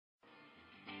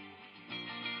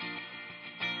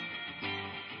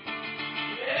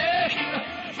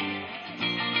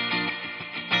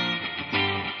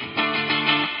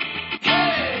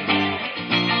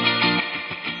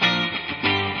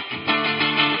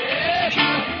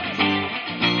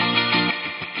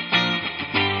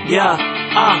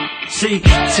See,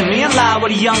 to me and Lie were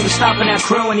the youngest up in our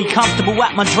crew, and he comfortable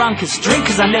at my drunkest drink,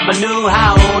 cause I never knew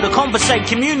how to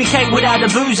conversate, communicate without the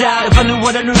booze out. If I knew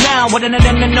what I knew now, wouldn't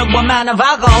have known no amount of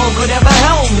alcohol could ever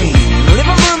help me.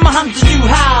 Living room, I hunted you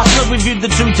house, but we viewed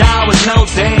the two towers, no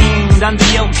thing. Under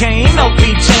your cane, no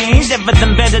be changed,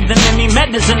 everything better than any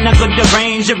medicine I could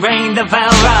arrange. It rained the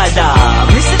foul rider,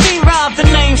 Mr. Drapht, the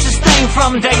name sustained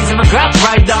from days of a crap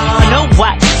rider. No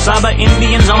what, cyber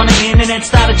Indians on the internet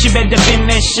started, you better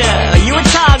finish. You a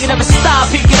target of a star,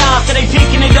 pick it after they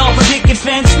picking it off a picket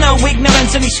fence. No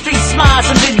ignorance, any street smarts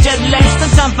and vigilance. No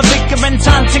time for bickering,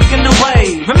 time ticking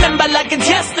away. Remember like it's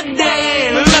yesterday.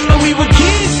 Remember we were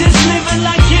kids, just living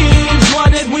like kids.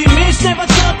 What did we miss? Never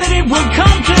thought that it would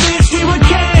come to this. We were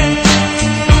kids,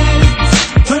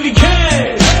 pretty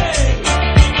kids.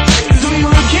 We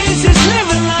were kids, just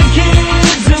living like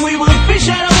kids. And we were fish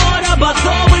out of water, but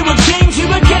thought we were kings. We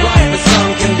were kids. Life for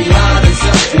some can be hard and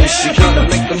selfish. You gotta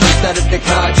make the most out of the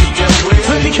card you dealt with.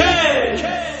 Pretty kid,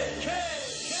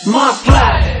 my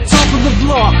flat, top of the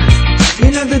block. You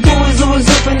know the door is always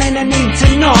open and I need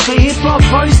to knock. A hip-hop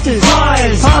posters,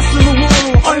 fires, pass to the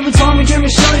wall. Overtime we dreaming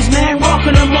shows, man,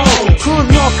 rocking them all. Could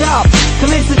lock up,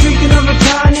 commence the drinking of a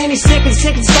car. And any second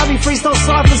stubby freestyle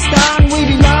cypher star. And we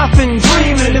be laughing,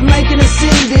 dreaming of making a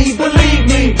CD. Believe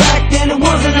me, back then it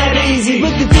wasn't that easy.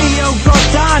 But the deal got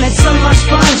done, it's so much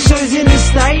fun. Shows in the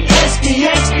state,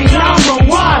 SkepsT.V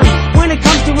 #1. When it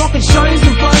comes to rocking shows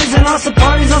and flows, and I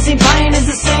suppose I've seen pain as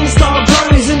the same style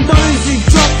grows. And those who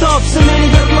dropped off, so many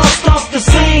got lost off the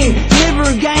scene, never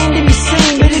again to be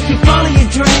seen. But if you follow your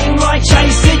dream, like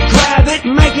chase it, grab it,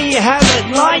 make it your habit.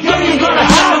 Like yo, you gotta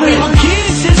have it. We were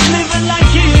kids, just living like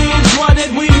kids. What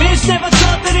did we miss? Never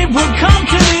thought that it would come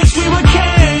to this. We were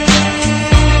kids,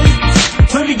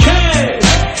 pretty kids.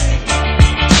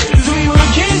 We were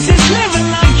kids, just living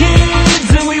like kids.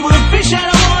 And we were fish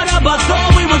out of water, but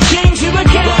thought we were kings. We were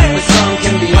kids. Life for some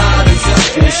can be hard and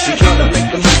selfish. You gotta make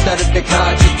the most out of the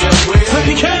card you dealt with.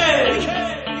 Pretty kids.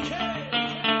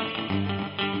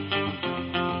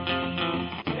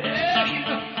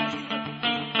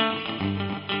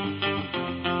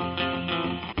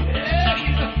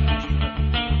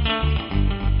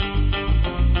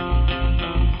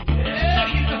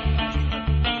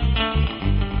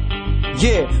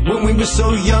 Yeah, when we were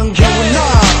so young, growing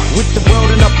up with the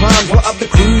world in our palms, we're up the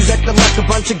cruise, acting like a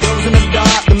bunch of girls in the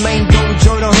dark. The main goal,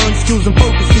 enjoy the hunt, skills and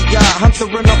focus the art. Hunter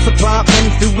and off supply, men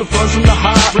through with flows from the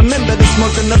heart. Remember the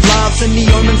smoke and the laughs and the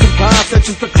omens of past,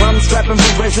 searching for crumbs, strapping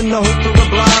for resin, the hope for a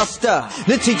blaster.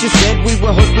 The teacher said we were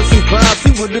hopeless in class.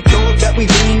 Who would have thought that we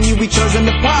really knew we chosen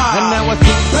the path? And now I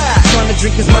think back, trying to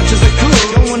drink as much as I could,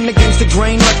 going against the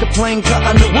grain like a plane cut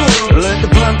under wood. Learned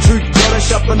the blunt truth, gotta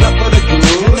sharpen up for the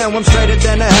good. And now I'm straighter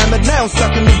than a hammer nail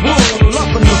stuck in the wood, up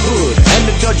in the hood, and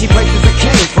the dodgy places I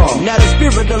came from. Now the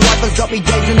spirit of life has got me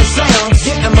dazing the sounds,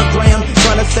 getting my ground,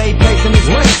 trying to stay pace in this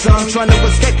race on, trying to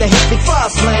escape the hectic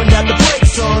fast lane without the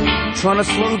brakes on, trying to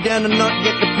slow down and not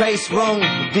get the pace wrong.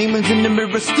 Demons in the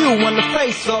mirror still want to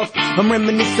face off. I'm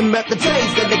reminiscing about the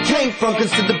days that they came from, cause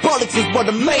the politics is what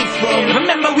I'm made from.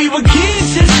 Remember we were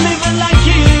kids, just living like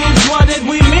kids. What did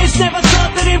we miss? Never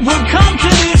thought that it would come to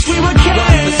this. We were kids.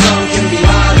 Life for some can be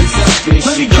hard and selfish.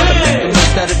 You gotta make the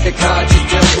most out of the card